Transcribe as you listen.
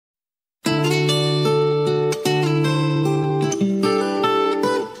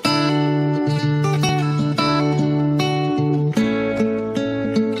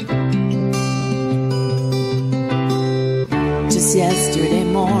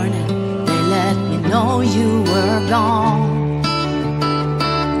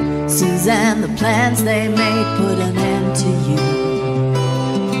and the plans they made put an end to you.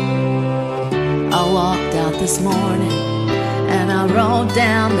 I walked out this morning and I wrote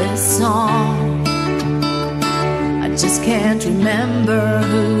down this song. I just can't remember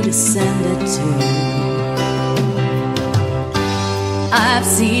who to send it to. I've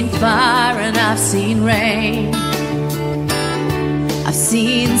seen fire and I've seen rain. I've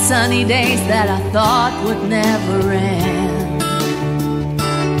seen sunny days that I thought would never end.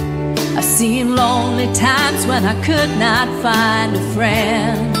 I've seen lonely times when I could not find a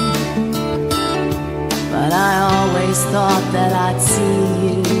friend. But I always thought that I'd see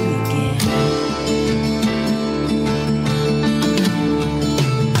you again.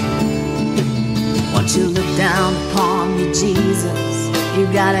 Won't you look down upon me, Jesus? You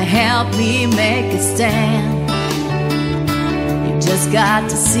gotta help me make a stand. You just got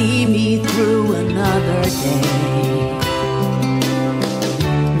to see me through another day.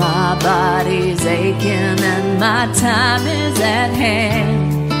 My body's aching and my time is at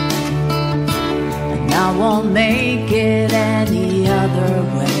hand, and I won't make it any other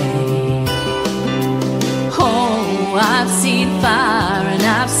way. Oh, I've seen fire and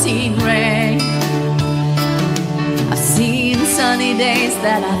I've seen rain. I've seen sunny days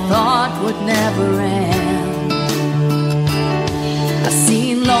that I thought would never end. I've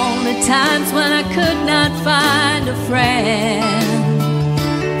seen lonely times when I could not find a friend.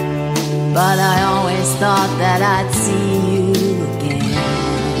 But I always thought that I'd see you again.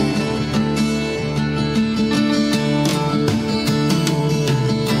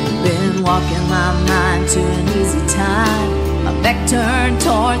 Been walking my mind to an easy time, my back turned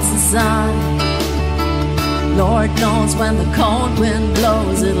towards the sun. Lord knows when the cold wind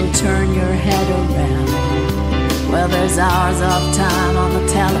blows, it'll turn your head around. Well, there's hours of time on the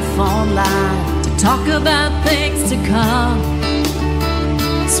telephone line to talk about things to come.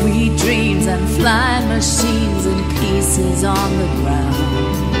 Sweet dreams and flying machines and pieces on the ground.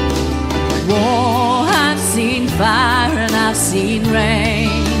 Whoa, I've seen fire and I've seen rain.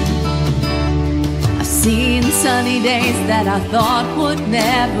 I've seen sunny days that I thought would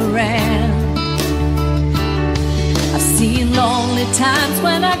never end. I've seen lonely times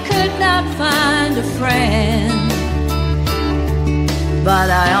when I could not find a friend.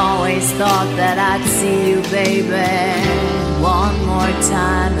 But I always thought that I'd see you, baby, one more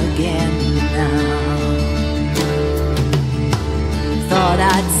time again now. Thought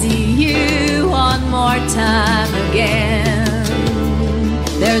I'd see you one more time again.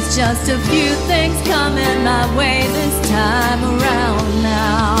 There's just a few things coming my way this time around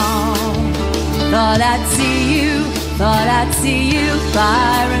now. Thought I'd see you,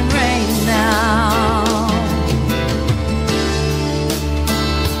 fire and rain now.